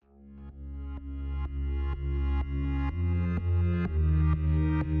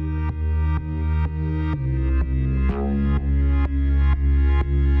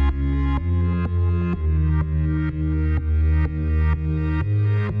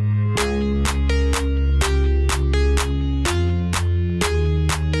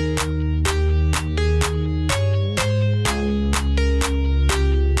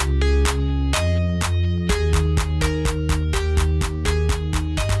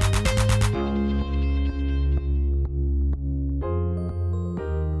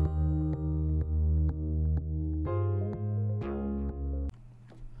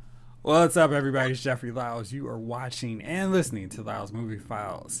What's up, everybody? It's Jeffrey Lyles. You are watching and listening to Lyles Movie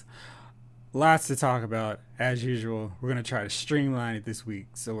Files. Lots to talk about, as usual. We're going to try to streamline it this week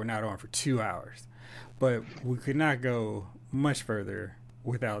so we're not on for 2 hours. But we could not go much further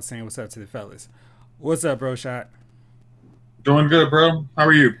without saying what's up to the fellas. What's up, Bro Shot? Doing good, bro. How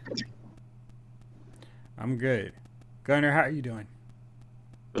are you? I'm good. Gunner, how are you doing?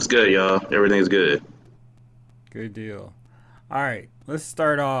 What's good, y'all? Everything's good. Good deal. All right, let's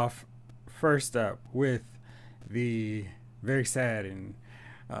start off first up with the very sad and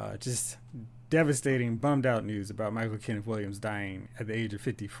just devastating, bummed out news about Michael Kenneth Williams dying at the age of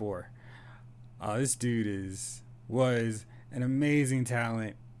 54. This dude was an amazing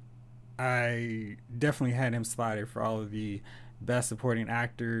talent. I definitely had him slotted for all of the best supporting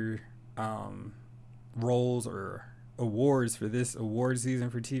actor roles or awards for this award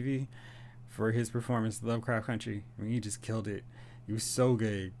season for TV for his performance in Lovecraft Country. I mean, he just killed it. He was so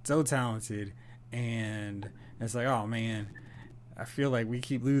good, so talented, and it's like, oh man, I feel like we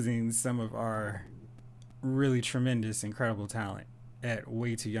keep losing some of our really tremendous, incredible talent at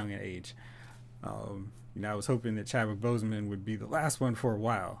way too young an age. I was hoping that Chadwick Boseman would be the last one for a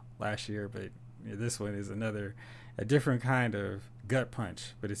while last year, but this one is a different kind of gut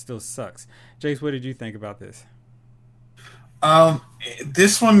punch, but it still sucks. Jace, what did you think about this?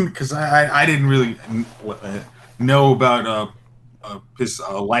 This one, because I didn't really know about his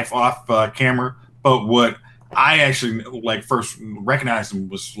life off camera, but what I actually first recognized him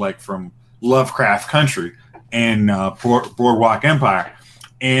was from Lovecraft Country and Boardwalk Empire,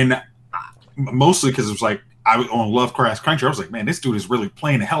 and mostly because it was I was on Lovecraft Country. I was like, man, this dude is really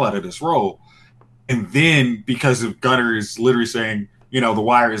playing the hell out of this role. And then because of Gunner is literally saying, The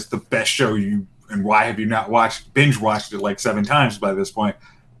Wire is the best show and why have you not binge watched it 7 times by this point?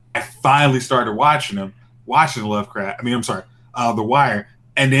 I finally started watching Lovecraft. The Wire,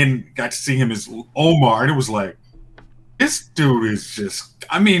 and then got to see him as Omar, and it was like, this dude is just,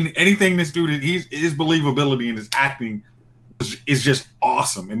 anything this dude is, his believability and his acting is just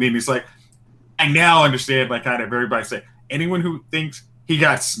awesome. And then it's I now understand kind of everybody say, anyone who thinks he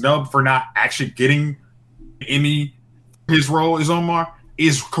got snubbed for not actually getting Emmy his role as Omar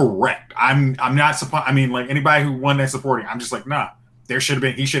is correct. I'm not surprised. Anybody who won that supporting, I'm just nah, he should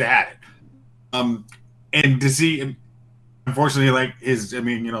have had it. And to see, unfortunately, his,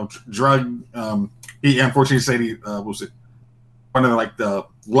 drug, he unfortunately said what was it? One of the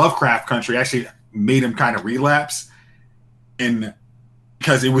Lovecraft Country actually made him kind of relapse. And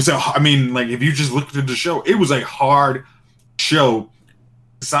because it was if you just looked at the show, it was a hard show.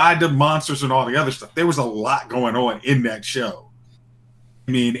 Beside the monsters and all the other stuff, there was a lot going on in that show.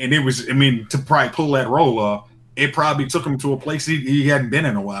 And it was, to probably pull that role off, it probably took him to a place he hadn't been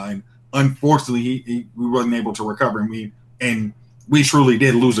in a while. And unfortunately, we wasn't able to recover. And we truly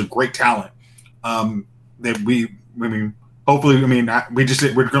did lose a great talent. Hopefully,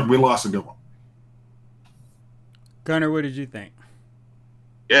 we lost a good one. Gunnar, what did you think?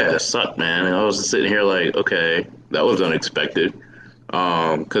 Yeah, it sucked, man. I was sitting here okay, that was unexpected.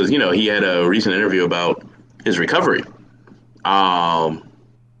 Because he had a recent interview about his recovery.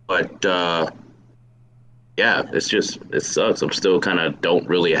 Yeah, it sucks. I'm still kind of don't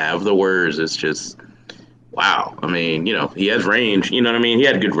really have the words. It's just, wow. He has range. He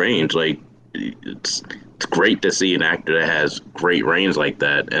had good range. It's great to see an actor that has great range like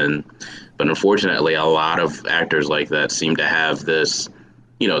that. But unfortunately, a lot of actors like that seem to have this,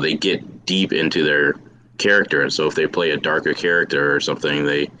 they get deep into their character, and so if they play a darker character or something,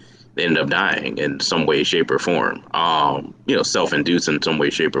 they end up dying in some way, shape, or form. Self-induced in some way,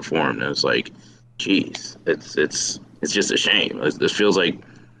 shape, or form. And it's geez, it's just a shame. This feels like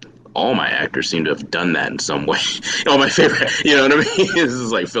all my actors seem to have done that in some way. All my favorite, you know what I mean? This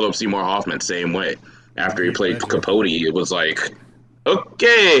is Philip Seymour Hoffman, same way. After he played Capote, it was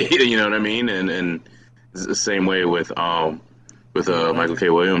okay, you know what I mean? And it's the same way with Michael K.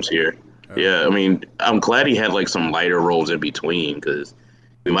 Williams here. Yeah, I'm glad he had some lighter roles in between, because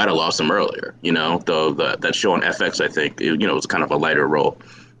we might have lost him earlier. That show on FX, I think, it was kind of a lighter role.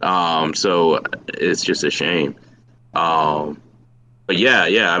 So it's just a shame. But yeah,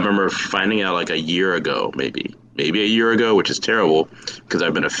 I remember finding out a year ago, maybe a year ago, which is terrible, because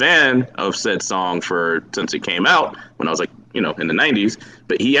I've been a fan of said song since it came out when I was in the 90s.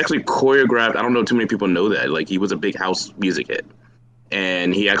 But he actually choreographed. I don't know too many people know that. He was a big house music hit.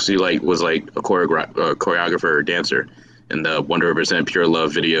 And he actually was a choreographer or dancer in the 100% Pure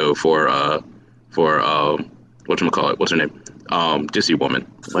Love video for whatchamacallit, what's her name? Dissy Woman.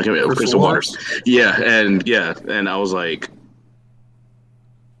 Crystal Waters. Yeah, and I was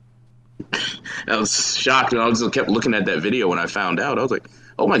I was shocked, and I just kept looking at that video when I found out. I was like,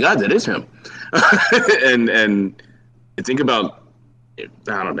 oh my God, that is him. and think about,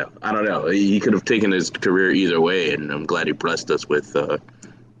 I don't know. He could have taken his career either way, and I'm glad he blessed us with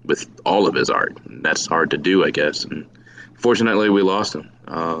all of his art. And that's hard to do, I guess. And fortunately, we lost him.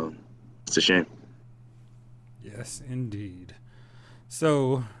 It's a shame. Yes, indeed.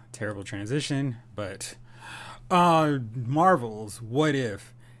 So, terrible transition, but Marvel's What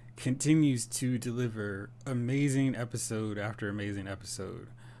If continues to deliver amazing episode after amazing episode.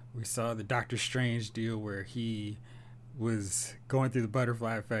 We saw the Doctor Strange deal where he was going through the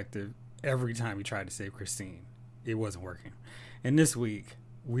butterfly effect of every time he tried to save Christine. It wasn't working. And this week,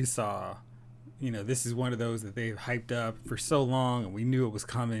 we saw, this is one of those that they've hyped up for so long and we knew it was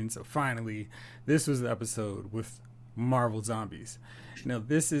coming. So finally, this was the episode with Marvel Zombies.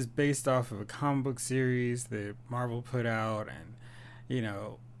 This is based off of a comic book series that Marvel put out, and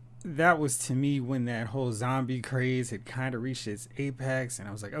that was, to me, when that whole zombie craze had kind of reached its apex, and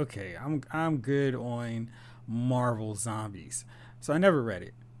I was like, okay, I'm good on Marvel Zombies. So I never read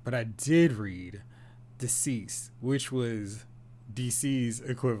it, but I did read Deceased, which was DC's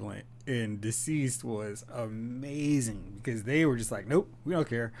equivalent, and Deceased was amazing because they were just like, nope, we don't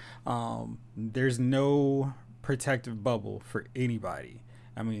care. There's no protective bubble for anybody.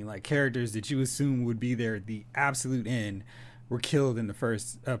 I mean, like, characters that you assume would be there at the absolute end were killed in the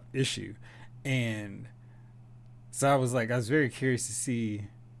first issue. And so I was very curious to see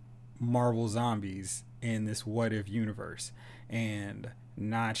Marvel Zombies in this What If universe, and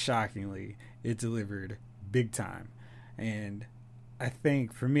not shockingly, it delivered big time. And I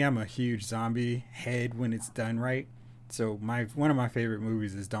think for me, I'm a huge zombie head when it's done right. So one of my favorite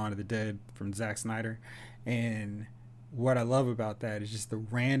movies is Dawn of the Dead from Zack Snyder, and what I love about that is just the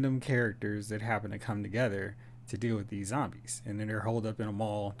random characters that happen to come together to deal with these zombies, and then they're holed up in a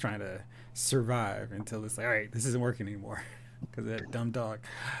mall trying to survive until it's like, all right, this isn't working anymore because of that dumb dog.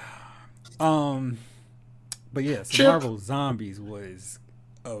 But yeah, so Marvel Zombies was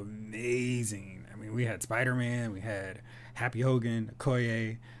amazing. I mean, we had Spider-Man, we had Happy Hogan,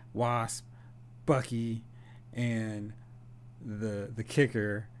 Okoye, Wasp, Bucky, and the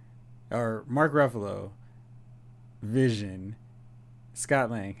kicker, or Mark Ruffalo, Vision,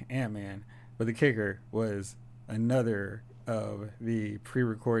 Scott Lang, Ant-Man. But the kicker was another of the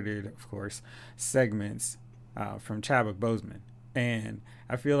pre-recorded, of course, segments from Chadwick Boseman. And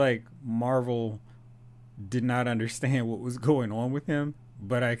I feel like Marvel did not understand what was going on with him,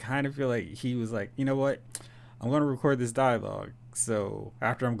 but I kind of feel like he was like, you know what? I'm going to record this dialogue, so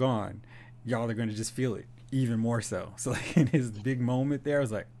after I'm gone, y'all are going to just feel it even more so. So like in his big moment there, I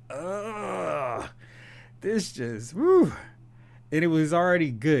was like, ugh, this just, woo. And it was already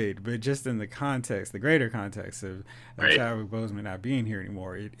good, but just in the context, the greater context of right. Chadwick Boseman not being here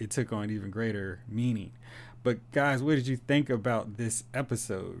anymore, it took on even greater meaning. But guys, what did you think about this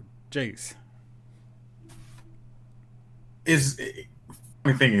episode, Jace?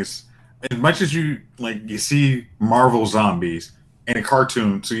 Funny thing is, as much as you see Marvel Zombies in a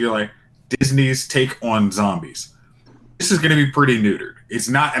cartoon, so you're like Disney's take on zombies. This is going to be pretty neutered. It's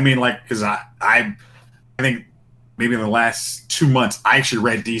not. I mean, because I think maybe in the last 2 months I actually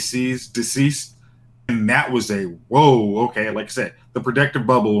read DC's Deceased, and that was a whoa. Okay, like I said, the protective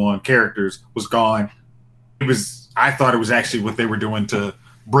bubble on characters was gone. I thought it was actually what they were doing to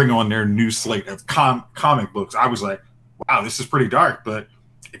bring on their new slate of comic books. I was like, wow, this is pretty dark, but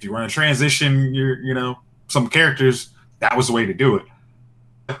if you want to transition some characters, that was the way to do it.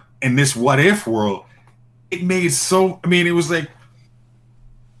 In this What If world, it made it was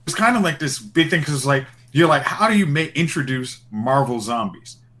kind of like this big thing, because you're like, how do you introduce Marvel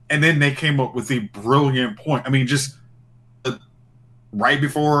Zombies? And then they came up with the brilliant point. I mean, just right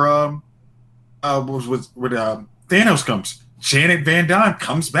before Thanos comes, Janet Van Dyne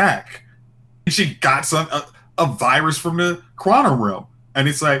comes back, and she got a virus from the quantum realm, and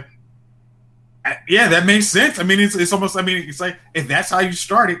it's like, yeah, that makes sense. I mean, it's almost. I mean, it's like, if that's how you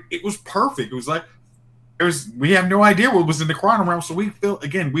started, it was perfect. It was like we have no idea what was in the quantum realm, so we fill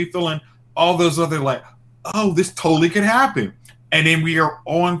in all those other oh, this totally could happen, and then we are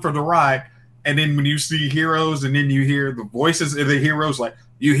on for the ride. And then when you see heroes, and then you hear the voices of the heroes,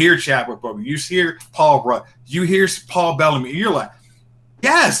 you hear Chadwick Boseman, you hear Paul Rudd, you hear Paul Bellamy, and you're like,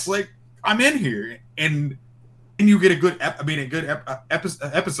 yes, I'm in here, and you get a good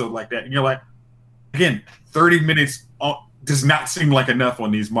episode like that, and you're like, again, 30 minutes does not seem like enough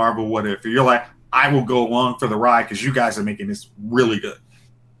on these Marvel What If. You're like, I will go along for the ride because you guys are making this really good.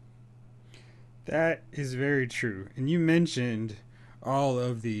 That is very true. And you mentioned all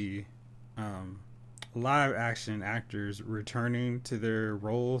of the live action actors returning to their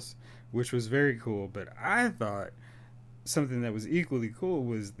roles, which was very cool. But I thought something that was equally cool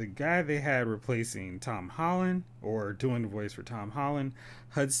was the guy they had replacing Tom Holland or doing the voice for Tom Holland,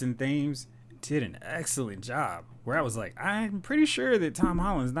 Hudson Thames, did an excellent job. Where I was like, I'm pretty sure that Tom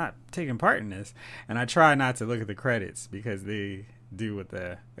Holland's not taking part in this, and I try not to look at the credits because they do what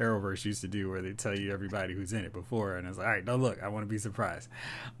the Arrowverse used to do, where they tell you everybody who's in it before, and I was like, all right, don't look, I want to be surprised.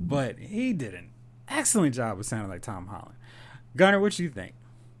 But he did an excellent job of sounding like Tom Holland. Gunnar, what you think?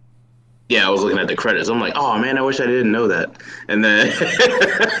 Yeah, I was looking at the credits. I'm like, oh man, I wish I didn't know that. And then,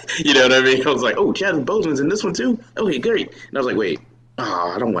 you know what I mean? I was like, oh, Chadwick Boseman's in this one too. Okay, great. And I was like, wait,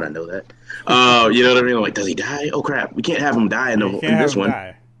 oh, I don't want to know that. You know what I mean? I'm like, does he die? Oh crap, we can't have him die in this one.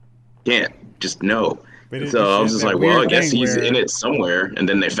 Die. Can't just no. So I was just like, well, I guess he's in it somewhere. And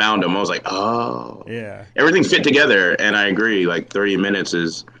then they found him. I was like, oh, yeah. Everything fit together, and I agree. Like 30 minutes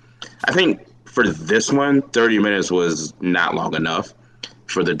is, I think for this one, 30 minutes was not long enough.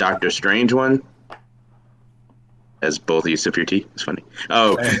 For the Doctor Strange one, as both of you sip your tea, it's funny.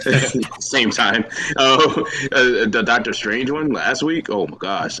 Oh, same time. Oh, the Doctor Strange one last week. Oh my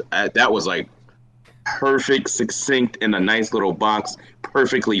gosh, that was like perfect, succinct, in a nice little box,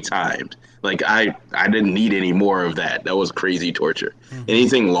 perfectly timed. Like I didn't need any more of that. That was crazy torture. Mm-hmm.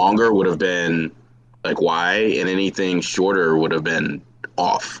 Anything longer would have been like why, and anything shorter would have been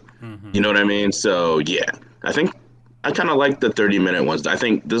off. Mm-hmm. You know what I mean? So yeah, I think. I kind of like the 30-minute ones. I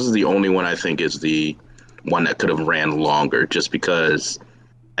think this is the only one I think is the one that could have ran longer, just because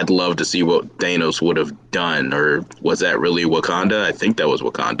I'd love to see what Thanos would have done. Or was that really Wakanda? I think that was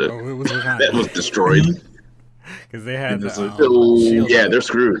Wakanda. Oh, it was Wakanda. That was destroyed. Because they had yeah, they're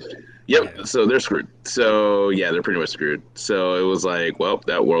screwed. Yep, yeah. So they're screwed. So, yeah, they're pretty much screwed. So it was like, well,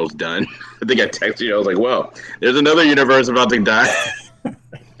 that world's done. I think I texted you. I was like, well, there's another universe about to die. Oh,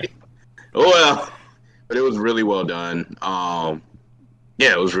 well. But it was really well done.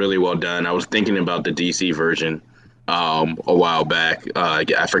 Yeah, it was really well done. I was thinking about the DC version a while back.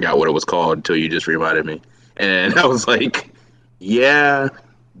 I forgot what it was called until you just reminded me. And I was like, yeah,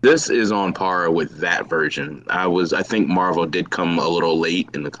 this is on par with that version. I think Marvel did come a little late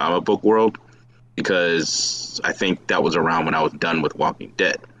in the comic book world, because I think that was around when I was done with Walking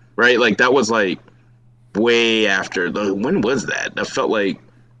Dead, right? Like that was like way after. When was that? I felt like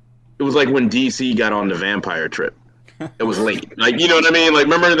it was like when DC got on the vampire trip. It was late. Like, you know what I mean? Like,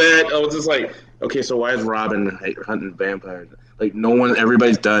 remember that? I was just like, okay, so why is Robin hunting vampires? Like,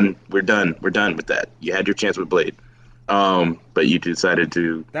 everybody's done. We're done with that. You had your chance with Blade. But you decided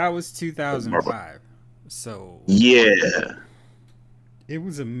to. That was 2005. So. Yeah. It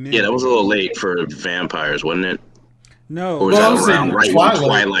was a minute. Yeah, that was a little late for vampires, wasn't it? No. Or was that around right when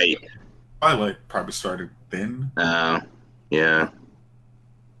Twilight? Twilight probably started then. Yeah.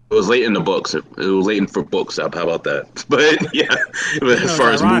 It was late in the books. It was late for books. How about that? But yeah, as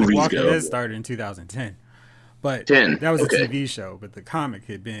far as movies Walking go, Dead started in 2010. But 10. That was a TV show. But the comic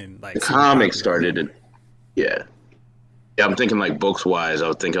had been like the comic started in. Yeah, I'm thinking like books wise. I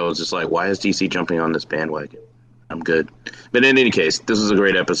was just like, why is DC jumping on this bandwagon? I'm good. But in any case, this is a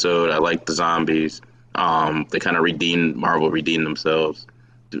great episode. I like the zombies. They kind of Marvel redeemed themselves.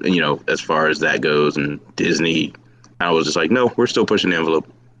 You know, as far as that goes, and Disney, I was just like, no, we're still pushing the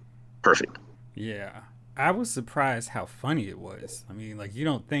envelope. Perfect. Yeah. I was surprised how funny it was. I mean, like, you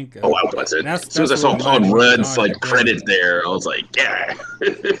don't think... I wasn't. As soon as I saw Paul Rudd's, like, credits there, I was like, yeah.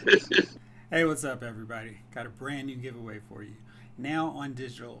 Hey, what's up, everybody? Got a brand new giveaway for you. Now on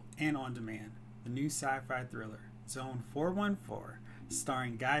digital and on demand. The new sci-fi thriller, Zone 414,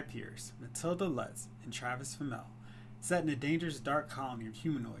 starring Guy Pearce, Matilda Lutz, and Travis Fimmel. Set in a dangerous dark colony of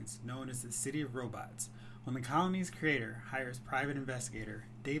humanoids known as the City of Robots. When the colony's creator hires private investigator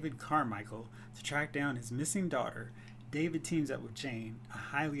David Carmichael to track down his missing daughter, David teams up with Jane, a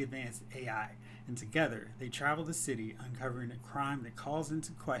highly advanced AI, and together they travel the city uncovering a crime that calls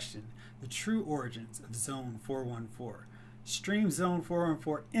into question the true origins of Zone 414. Stream Zone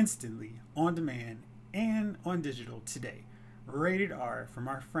 414 instantly, on demand, and on digital today. Rated R from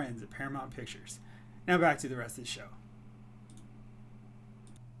our friends at Paramount Pictures. Now back to the rest of the show.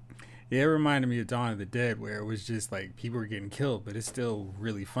 Yeah, it reminded me of Dawn of the Dead, where it was just like people were getting killed, but it's still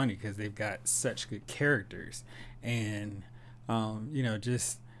really funny because they've got such good characters. And, you know,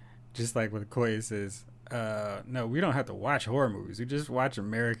 just like what Koya says, no, we don't have to watch horror movies. We just watch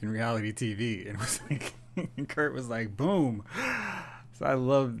American reality TV. And it was like, and Kurt was like, boom. So I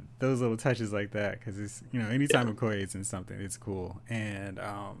love those little touches like that because it's, you know, anytime Okoye's in something, it's cool. And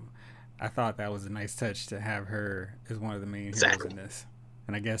I thought that was a nice touch to have her as one of the main heroes in this.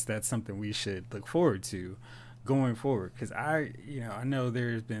 And I guess that's something we should look forward to going forward. Because I know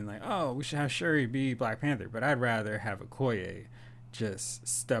there's been like, oh, we should have Shuri be Black Panther. But I'd rather have Okoye just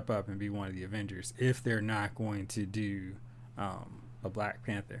step up and be one of the Avengers if they're not going to do a Black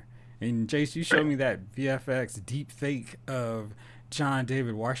Panther. And Jace, you showed me that VFX deep fake of John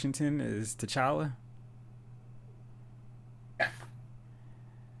David Washington as T'Challa.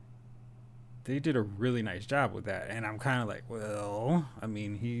 They did a really nice job with that, and I'm kind of like, well, I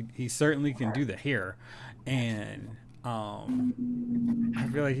mean, he certainly can do the hair, and I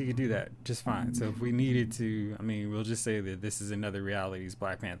feel like he could do that just fine. So if we needed to, I mean, we'll just say that this is another reality's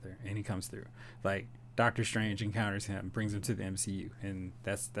Black Panther, and he comes through. Like Doctor Strange encounters him, brings him to the MCU, and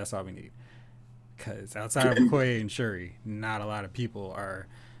that's all we need. Because outside of Okoye and Shuri, not a lot of people are,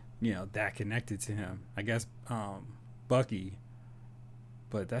 that connected to him. I guess Bucky.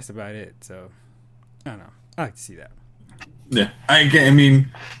 But that's about it. So, I don't know. I like to see that. Yeah. I mean,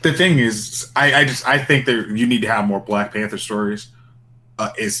 the thing is, I think that you need to have more Black Panther stories.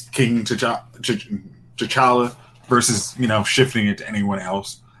 Is King T'Challa versus, shifting it to anyone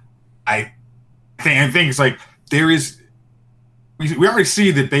else. I think it's like there is. We already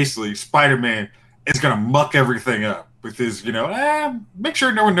see that basically Spider-Man is going to muck everything up with his, make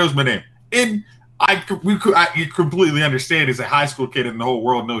sure no one knows my name. And you completely understand as a high school kid and the whole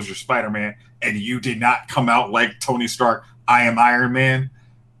world knows you're Spider-Man and you did not come out like Tony Stark, I am Iron Man.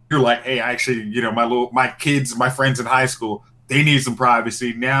 You're like, hey, actually, my kids, my friends in high school, they need some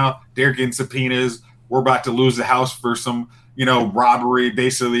privacy. Now they're getting subpoenas. We're about to lose the house for some, robbery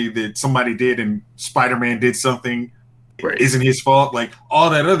basically that somebody did and Spider-Man did something. Right. Isn't his fault. Like all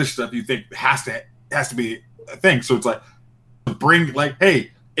that other stuff you think has to be a thing. So it's like,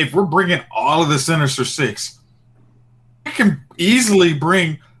 hey, if we're bringing all of the Sinister Six, we can easily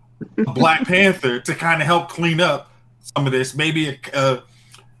bring a Black Panther to kind of help clean up some of this. Maybe Kraven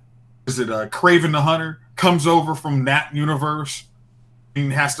the Hunter comes over from that universe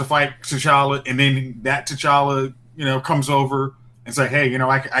and has to fight T'Challa, and then that T'Challa, comes over and it's like, hey,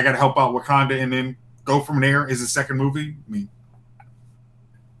 I got to help out Wakanda, and then go from there is the second movie. I mean,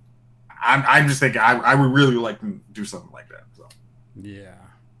 I'm just thinking I would really like to do something like that. So. Yeah.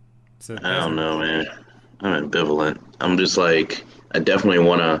 So I don't know, man. I'm ambivalent. I'm just like, I definitely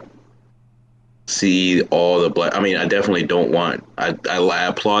want to see all the Black. I mean, I definitely don't want. I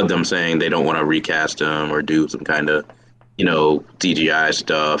applaud them saying they don't want to recast them or do some kind of, CGI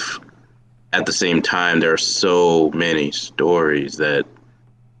stuff. At the same time, there are so many stories that,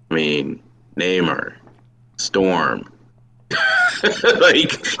 I mean, Namor, Storm,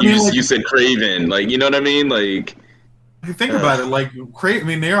 you said Kraven, like, you know what I mean, like. If you think about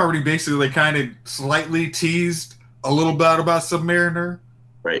it, they already basically kind of slightly teased a little bit about Submariner.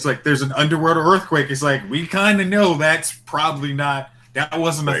 Right. It's like there's an underworld earthquake. It's like we kind of know that's probably not. That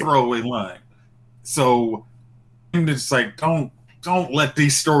wasn't a throwaway line. So it's like don't let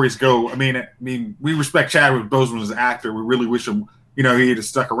these stories go. I mean, we respect Chadwick Boseman as an actor. We really wish him, he had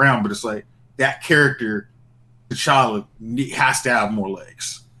stuck around. But it's like that character, T'Challa, has to have more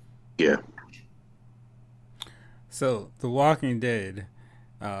legs. Yeah. So, The Walking Dead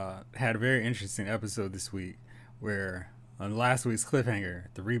had a very interesting episode this week where on last week's cliffhanger,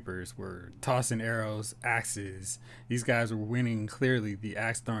 the Reapers were tossing arrows, axes. These guys were winning clearly the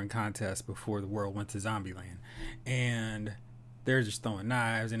axe throwing contest before the world went to Zombieland. And they're just throwing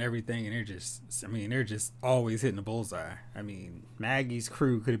knives and everything, and they're just always hitting the bullseye. I mean, Maggie's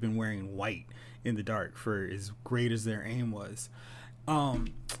crew could have been wearing white in the dark for as great as their aim was. I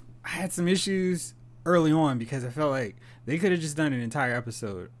had some issues early on because I felt like they could have just done an entire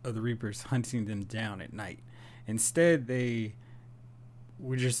episode of the Reapers hunting them down at night. Instead, they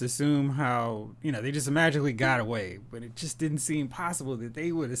would just assume how, they just magically got away. But it just didn't seem possible that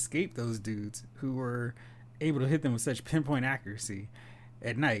they would escape those dudes who were able to hit them with such pinpoint accuracy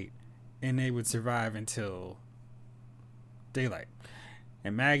at night, and they would survive until daylight.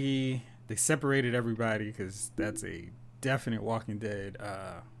 And Maggie, they separated everybody because that's a definite Walking Dead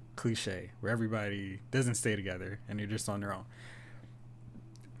cliche where everybody doesn't stay together and they're just on their own.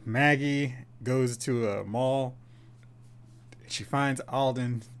 Maggie goes to a mall. She finds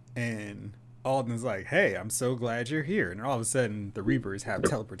Alden, and Alden's like, hey, I'm so glad you're here. And all of a sudden, the Reapers have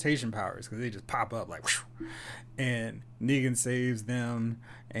teleportation powers because they just pop up like, whoosh, and Negan saves them,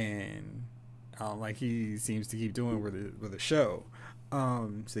 and like he seems to keep doing with the show.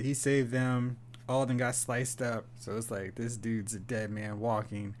 So he saved them. Alden got sliced up, so it's like this dude's a dead man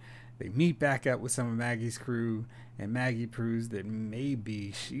walking. They meet back up with some of Maggie's crew, and Maggie proves that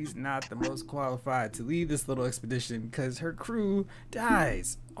maybe she's not the most qualified to lead this little expedition because her crew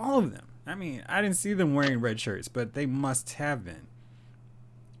dies. All of them. I mean, I didn't see them wearing red shirts, but they must have been.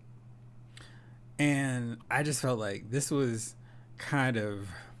 And I just felt like this was kind of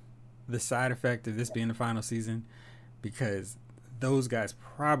the side effect of this being the final season, because those guys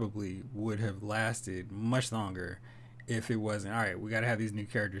probably would have lasted much longer if it wasn't, all right, we got to have these new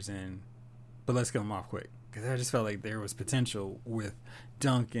characters in, but let's kill them off quick. Because I just felt like there was potential with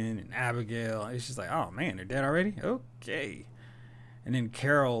Duncan and Abigail. It's just like, oh man, they're dead already? Okay. And then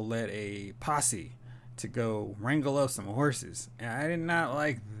Carol led a posse to go wrangle up some horses. And I did not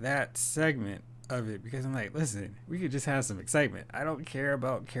like that segment of it because I'm like, listen, we could just have some excitement. I don't care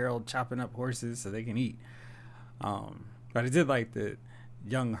about Carol chopping up horses so they can eat. But I did like that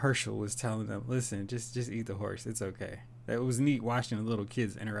young Herschel was telling them, listen, just eat the horse. It's okay. It was neat watching the little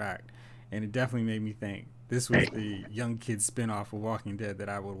kids interact. And it definitely made me think this was the young kids spinoff of Walking Dead that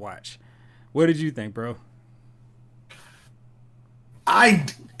I would watch. What did you think, bro? I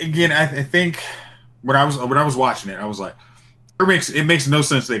think when I was watching it, I was like, it makes no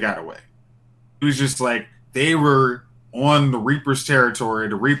sense they got away. It was just like they were on the Reapers' territory.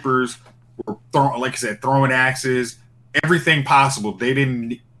 The Reapers were throwing axes, everything possible. They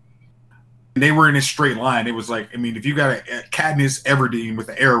were in a straight line. It was like, I mean, if you got a Katniss Everdeen with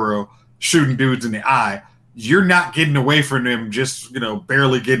an arrow shooting dudes in the eye, you're not getting away from them. Just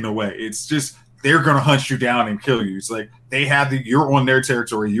barely getting away. It's just they're gonna hunt you down and kill you. It's like you're on their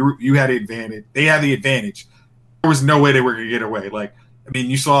territory. You had the advantage. They had the advantage. There was no way they were gonna get away. Like, I mean,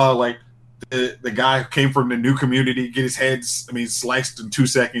 you saw like the guy who came from the new community get his head, sliced in 2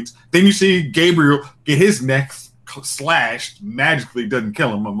 seconds. Then you see Gabriel get his neck slashed. Magically doesn't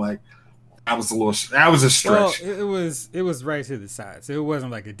kill him. I'm like, that was a stretch. Well, it was right to the side, so it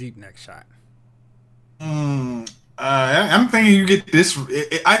wasn't like a deep neck shot. I'm thinking you get this.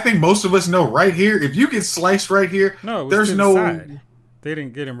 I think most of us know right here. If you get sliced right here, no, there's no. Side. They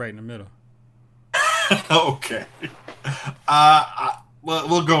didn't get him right in the middle. Okay.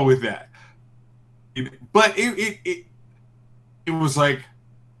 We'll go with that. But it was like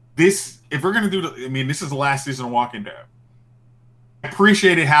this. If we're gonna do this is the last season of Walking Dead. I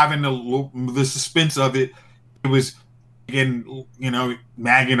appreciated having the suspense of it. It was, again,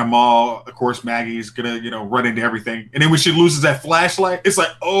 Maggie and Amal. Of course, Maggie's gonna run into everything, and then when she loses that flashlight, it's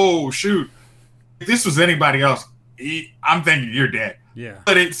like, oh shoot! If this was anybody else, I'm thinking you're dead. Yeah.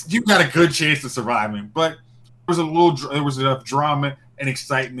 But you got a good chance of surviving. But there was enough drama and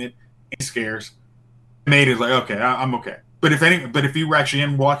excitement and scares. It made it like, okay, I'm okay. But if you were actually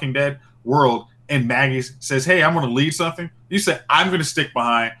in Walking Dead world and Maggie says, hey, I'm going to lead something, you say, I'm going to stick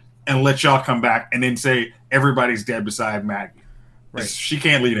behind and let y'all come back and then say everybody's dead beside Maggie. Right. She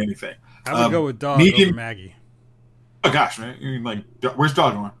can't lead anything. I would go with Dog over Maggie. Oh gosh, man! Like, where's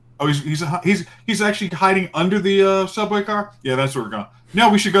Dog going? Oh, he's actually hiding under the subway car. Yeah, that's where we're going. No,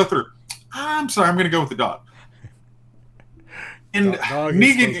 we should go through. I'm sorry, I'm going to go with the dog. And dog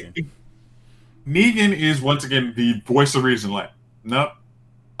Negan is once again the voice of reason. Like, nope,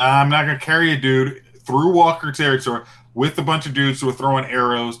 I'm not going to carry a dude through Walker territory with a bunch of dudes who are throwing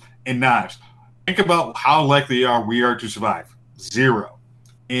arrows and knives. Think about how likely we are to survive. 0.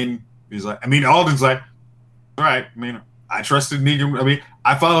 And he's like, Alden's like, all right. I trusted Negan.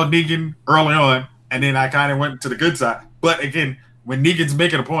 I followed Negan early on, and then I kind of went to the good side. But again, when Negan's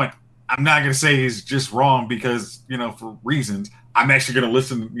making a point, I'm not going to say he's just wrong because, for reasons. I'm actually going to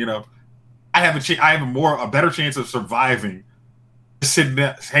listen. I have a better chance of surviving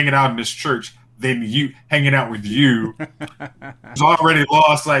hanging out in this church than you hanging out with you. Who's already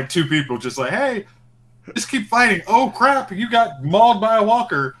lost like 2 people. Just like, hey, just keep fighting. Oh crap, you got mauled by a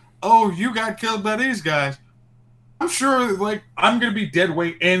walker. Oh, you got killed by these guys. I'm sure, like, I'm gonna be dead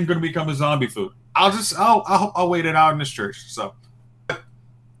weight and gonna become a zombie food. I'll wait it out in this church. So,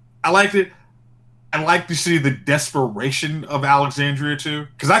 I liked it. I like to see the desperation of Alexandria too,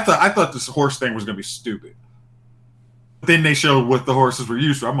 because I thought this horse thing was gonna be stupid. But then they showed what the horses were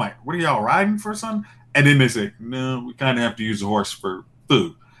used for. I'm like, what are y'all riding for, something? And then they say, no, we kind of have to use the horse for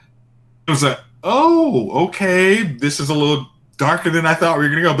food. It was like, oh, okay, this is a little darker than I thought we were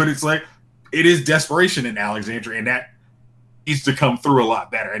gonna go, but it's like, it is desperation in Alexandria, and that needs to come through a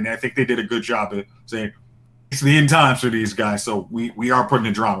lot better. And I think they did a good job of saying it's the end times for these guys, so we are putting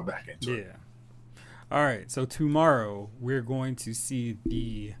the drama back into it. Yeah. All right, so tomorrow we're going to see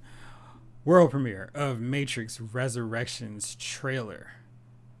the world premiere of Matrix Resurrections trailer.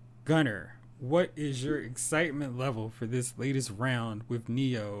 Gunner, what is your excitement level for this latest round with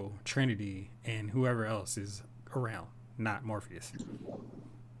Neo, Trinity, and whoever else is around, not Morpheus?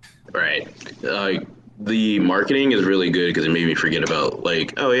 Right. The marketing is really good because it made me forget about,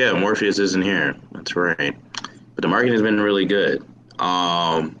 like, oh yeah, Morpheus isn't here. That's right. But the marketing has been really good.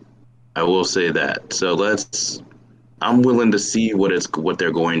 I will say that. So I'm willing to see what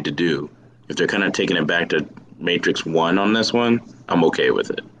they're going to do. If they're kind of taking it back to Matrix 1 on this one, I'm okay with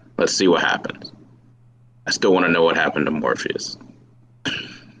it. Let's see what happens. I still want to know what happened to Morpheus.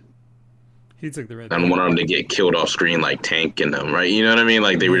 He took the red. I don't want them to get killed off screen like Tank and them, right? You know what I mean?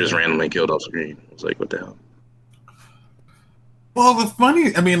 Like they were just randomly killed off screen. I was like, what the hell? Well, the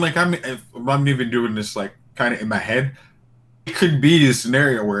funny, I mean, like I'm even doing this like kind of in my head. It could be a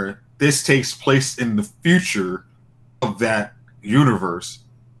scenario where this takes place in the future of that universe.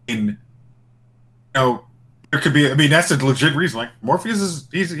 There could be. I mean, that's a legit reason. Like Morpheus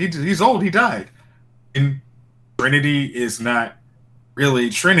he's old. He died. And Trinity is not really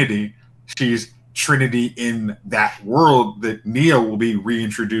Trinity. She's Trinity in that world that Neo will be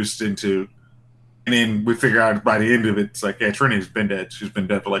reintroduced into. And then we figure out by the end of it, it's like, yeah, Trinity's been dead. She's been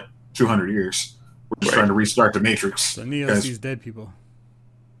dead for like 200 years. We're just trying to restart the Matrix. So Neo sees dead people.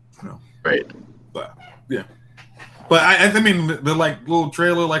 Right. But yeah. But I mean, the like little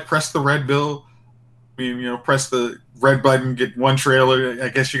trailer, like press the red bill. I mean, press the red button, get one trailer. I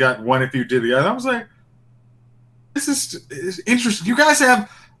guess you got one if you did the other. I was like, this is interesting. You guys have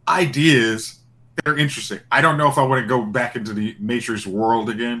ideas that are interesting. I don't know if I want to go back into the Matrix world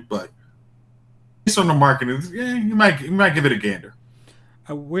again, but based on the marketing, yeah, you might give it a gander.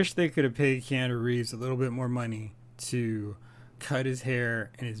 I wish they could have paid Keanu Reeves a little bit more money to cut his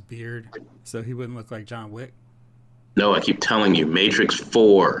hair and his beard so he wouldn't look like John Wick. No, I keep telling you, Matrix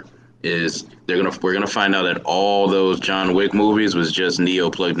 4 is we're gonna find out that all those John Wick movies was just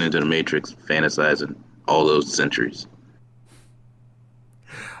Neo plugged into the Matrix, fantasizing all those centuries.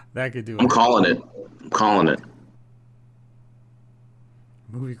 That could do it. I'm calling it.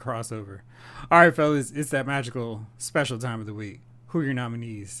 Movie crossover. All right, fellas, it's that magical special time of the week. Who are your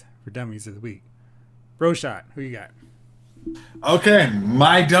nominees for Dummies of the Week? Broshot, who you got? Okay,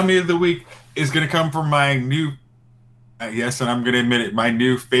 my Dummy of the Week is going to come from my new, yes, and I'm going to admit it, my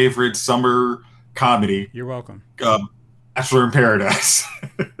new favorite summer comedy. You're welcome. Bachelor in Paradise.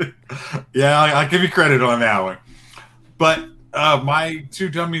 Yeah, I'll give you credit on that one. But my two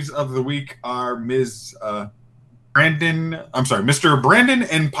dummies of the week are Mr. Brandon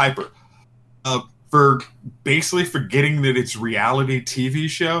and Piper. For basically forgetting that it's reality TV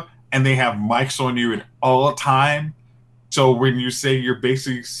show and they have mics on you at all time. So when you say you're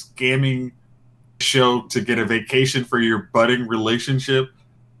basically scamming the show to get a vacation for your budding relationship,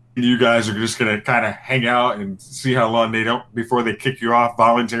 you guys are just going to kind of hang out and see how long before they kick you off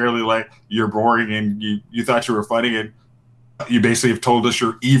voluntarily, like you're boring and you thought you were funny, and you basically have told us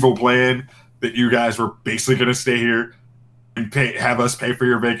your evil plan that you guys were basically going to stay here and have us pay for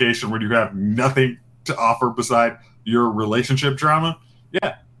your vacation when you have nothing to offer beside your relationship drama.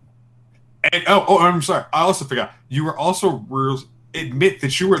 Yeah. And I'm sorry. I also forgot. You were also admit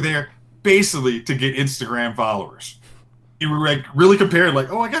that you were there basically to get Instagram followers. You were like really comparing, like,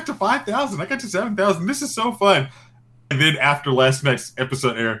 I got to 5,000, I got to 7,000. This is so fun. And then after last night's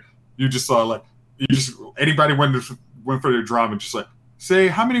episode aired, you just saw anybody went for their drama, just like say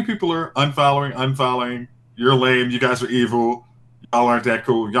how many people are unfollowing. You're lame. You guys are evil. Y'all aren't that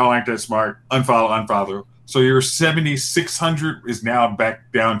cool. Y'all aren't that smart. Unfollow. So your 7,600 is now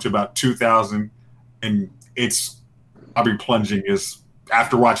back down to about 2,000, and it's probably plunging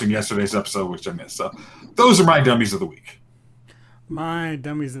after watching yesterday's episode, which I missed. So those are my dummies of the week. My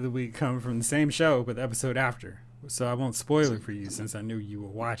dummies of the week come from the same show, but the episode after. So I won't spoil it for you since I knew you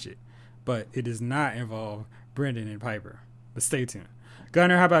will watch it. But it does not involve Brendan and Piper. But stay tuned.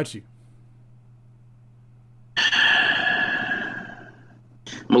 Gunnar, how about you?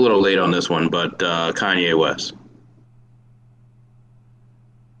 I'm a little late on this one, but Kanye West.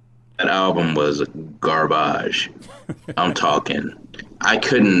 That album was garbage. I'm talking. I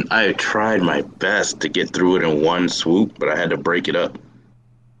tried my best to get through it in one swoop, but I had to break it up.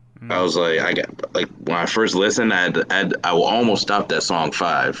 I was when I first listened, I almost stopped at song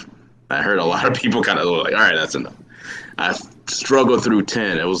 5. I heard a lot of people kind of like, all right, that's enough. I struggled through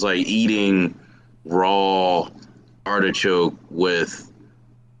 10. It was like eating raw artichoke with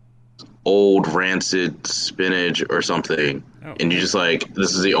old rancid spinach or something. And you're just like,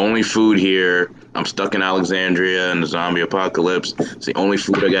 this is the only food here. I'm stuck in Alexandria in the zombie apocalypse. It's the only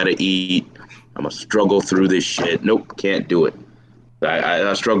food I gotta eat. I'm gonna struggle through this shit. Nope, can't do it.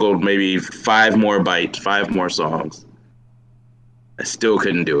 I struggled maybe 5 more bites, 5 more songs. I still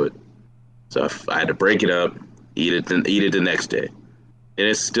couldn't do it. So I had to break it up, eat it the next day. And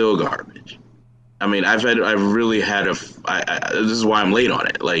it's still garbage. I mean, this is why I'm late on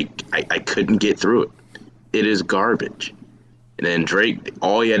it. Like, I couldn't get through it. It is garbage. And then Drake,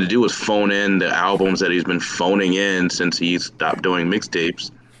 all he had to do was phone in the albums that he's been phoning in since he stopped doing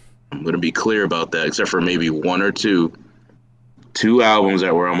mixtapes. I'm going to be clear about that, except for maybe 1 or 2 albums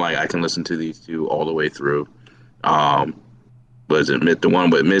that where I'm like, I can listen to these 2 all the way through. Was it the one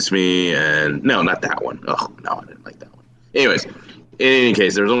with Miss Me? And no, not that one. Oh, no, I didn't like that one. Anyways, in any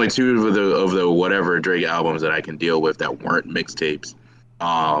case, there's only two of the whatever Drake albums that I can deal with that weren't mixtapes.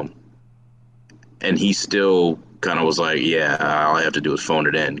 And he still kind of was like, yeah, all I have to do is phone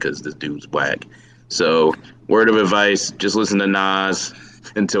it in because this dude's whack. So, word of advice, just listen to Nas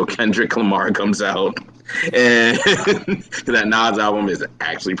until Kendrick Lamar comes out. And that Nas album is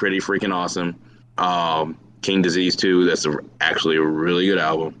actually pretty freaking awesome. King Disease 2, that's actually a really good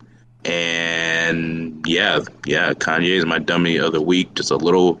album. And yeah, Kanye is my dummy of the week, just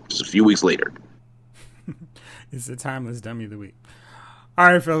a few weeks later. It's the timeless dummy of the week. All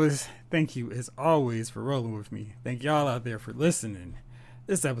right, fellas, thank you as always for rolling with me. Thank y'all out there for listening.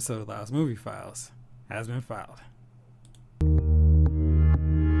 This episode of Lyle's Movie Files has been filed.